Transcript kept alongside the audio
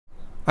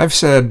I've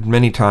said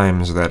many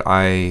times that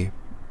I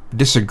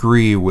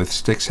disagree with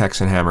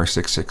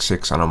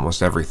Styxhexenhammer666 on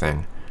almost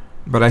everything,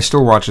 but I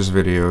still watch his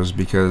videos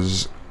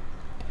because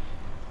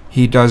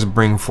he does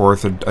bring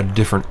forth a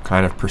different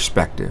kind of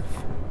perspective.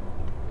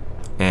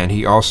 And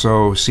he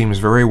also seems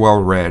very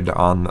well read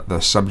on the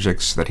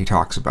subjects that he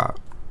talks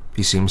about.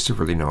 He seems to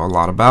really know a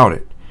lot about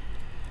it.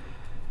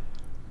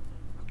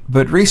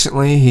 But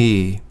recently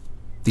he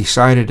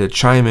decided to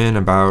chime in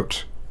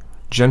about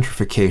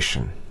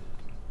gentrification.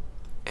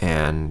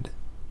 And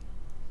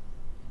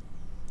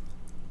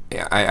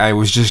I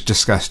was just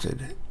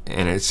disgusted.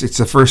 And it's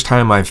the first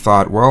time I've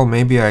thought, well,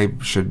 maybe I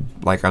should,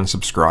 like,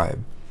 unsubscribe.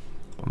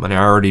 I mean, I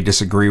already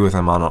disagree with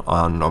him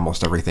on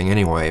almost everything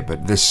anyway,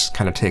 but this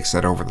kind of takes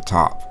that over the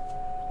top.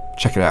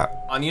 Check it out.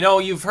 And you know,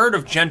 you've heard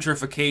of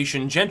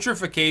gentrification.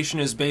 Gentrification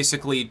is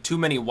basically too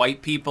many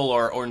white people,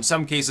 or in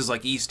some cases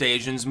like East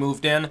Asians,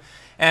 moved in.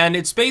 And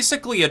it's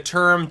basically a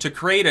term to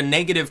create a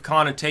negative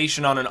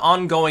connotation on an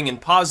ongoing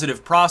and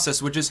positive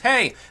process, which is,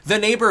 hey, the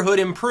neighborhood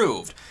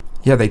improved.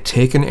 Yeah, they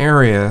take an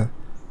area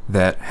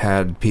that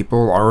had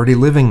people already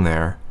living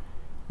there,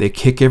 they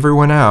kick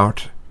everyone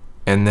out,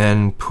 and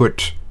then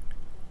put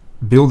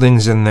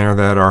buildings in there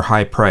that are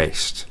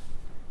high-priced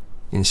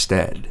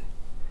instead.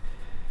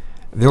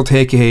 They'll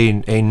take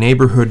a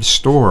neighborhood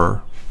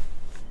store,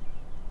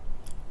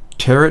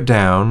 tear it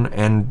down,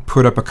 and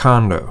put up a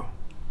condo.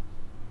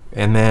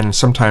 And then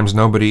sometimes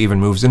nobody even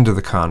moves into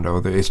the condo.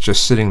 It's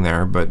just sitting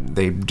there, but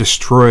they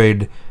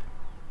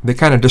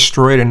kind of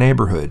destroyed a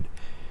neighborhood.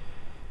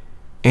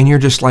 And you're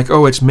just like,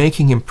 oh, it's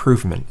making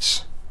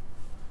improvements.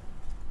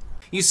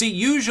 You see,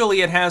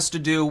 usually it has to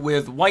do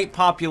with white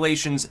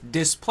populations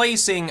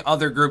displacing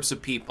other groups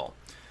of people.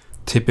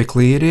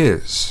 Typically it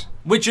is.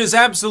 Which is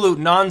absolute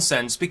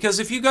nonsense, because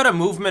if you got a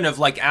movement of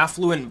like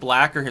affluent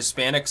black or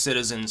Hispanic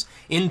citizens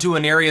into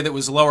an area that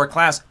was lower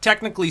class,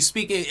 technically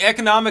speaking,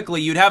 economically,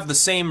 you'd have the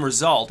same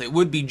result. It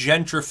would be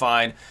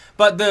gentrified,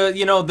 but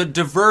the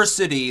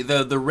diversity,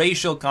 the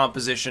racial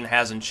composition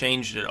hasn't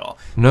changed at all.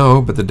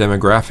 No, but the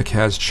demographic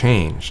has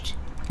changed.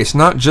 It's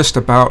not just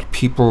about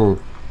people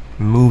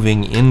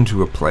moving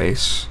into a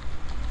place.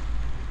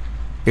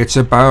 It's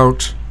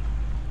about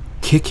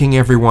kicking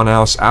everyone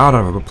else out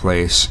of a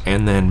place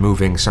and then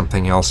moving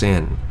something else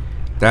in.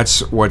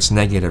 That's what's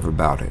negative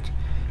about it.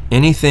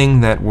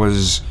 Anything that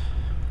was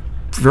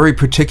very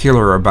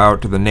particular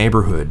about the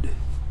neighborhood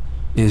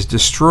is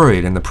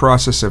destroyed in the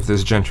process of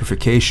this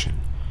gentrification.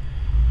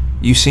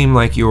 You seem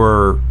like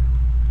you'd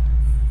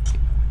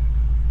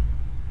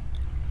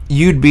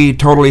be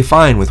totally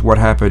fine with what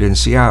happened in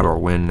Seattle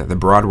when the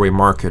Broadway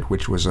Market,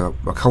 which was a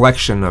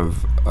collection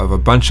of a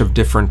bunch of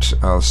different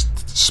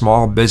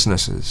small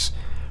businesses,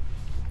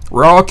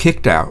 were all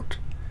kicked out.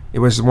 It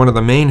was one of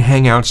the main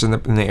hangouts in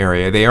the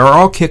area. They are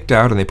all kicked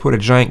out, and they put a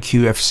giant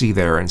QFC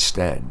there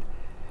instead.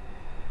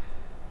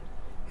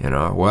 It's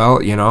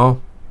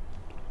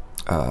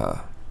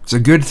a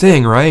good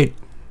thing, right?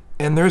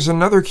 And there's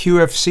another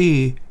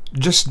QFC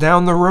just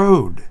down the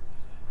road.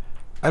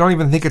 I don't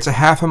even think it's a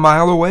half a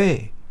mile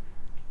away.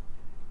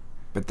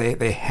 But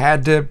they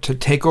had to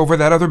take over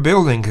that other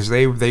building because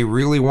they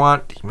really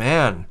want,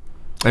 man.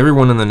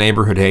 Everyone in the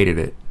neighborhood hated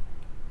it.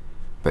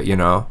 But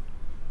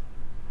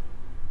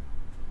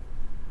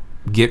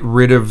get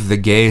rid of the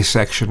gay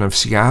section of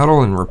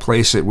Seattle and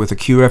replace it with a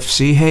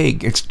QFC. Hey,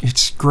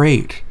 it's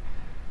great.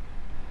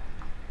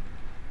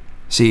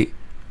 See,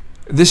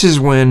 this is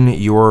when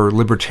your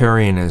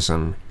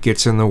libertarianism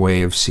gets in the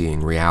way of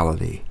seeing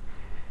reality.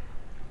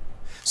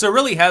 So it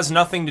really has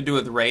nothing to do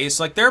with race.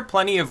 Like, there are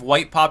plenty of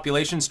white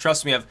populations,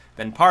 trust me, I've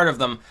been part of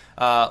them,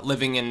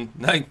 living in,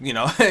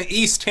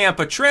 East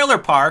Tampa Trailer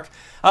Park,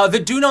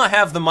 that do not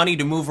have the money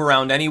to move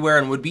around anywhere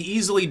and would be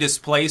easily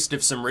displaced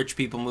if some rich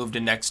people moved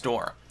in next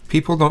door.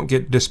 People don't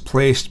get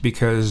displaced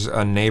because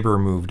a neighbor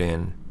moved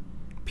in.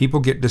 People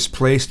get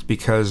displaced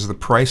because the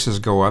prices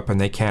go up and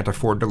they can't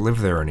afford to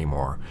live there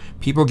anymore.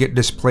 People get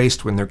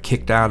displaced when they're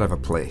kicked out of a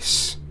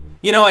place.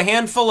 A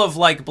handful of,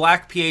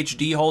 black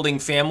PhD-holding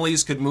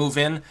families could move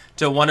in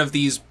to one of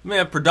these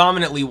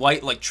predominantly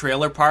white,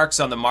 trailer parks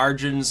on the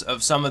margins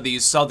of some of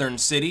these southern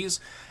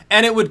cities,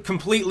 and it would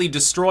completely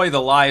destroy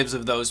the lives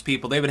of those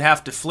people. They would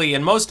have to flee,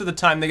 and most of the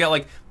time they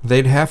get,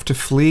 They'd have to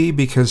flee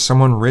because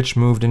someone rich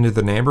moved into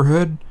the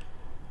neighborhood?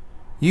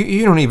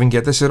 You don't even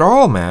get this at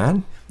all,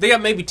 man. They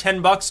got maybe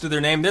 $10 to their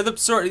name. They're the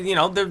sort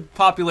of, their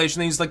population,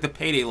 they use the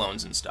payday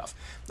loans and stuff.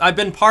 I've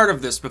been part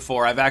of this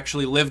before. I've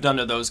actually lived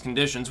under those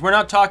conditions. We're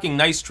not talking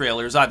nice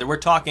trailers either. We're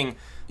talking...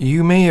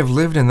 You may have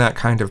lived in that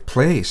kind of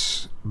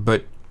place,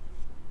 but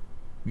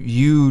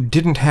you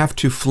didn't have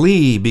to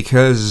flee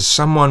because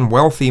someone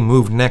wealthy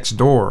moved next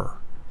door.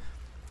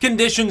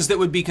 Conditions that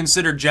would be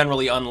considered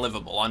generally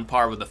unlivable, on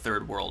par with a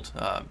third world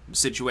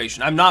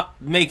situation. I'm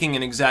not making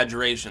an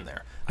exaggeration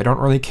there. I don't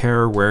really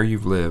care where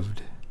you've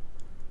lived.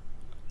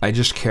 I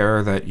just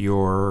care that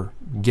you're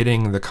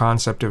getting the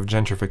concept of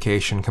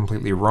gentrification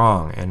completely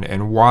wrong,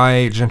 and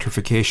why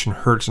gentrification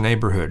hurts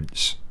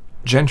neighborhoods.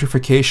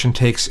 Gentrification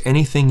takes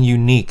anything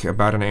unique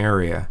about an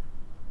area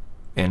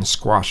and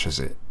squashes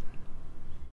it.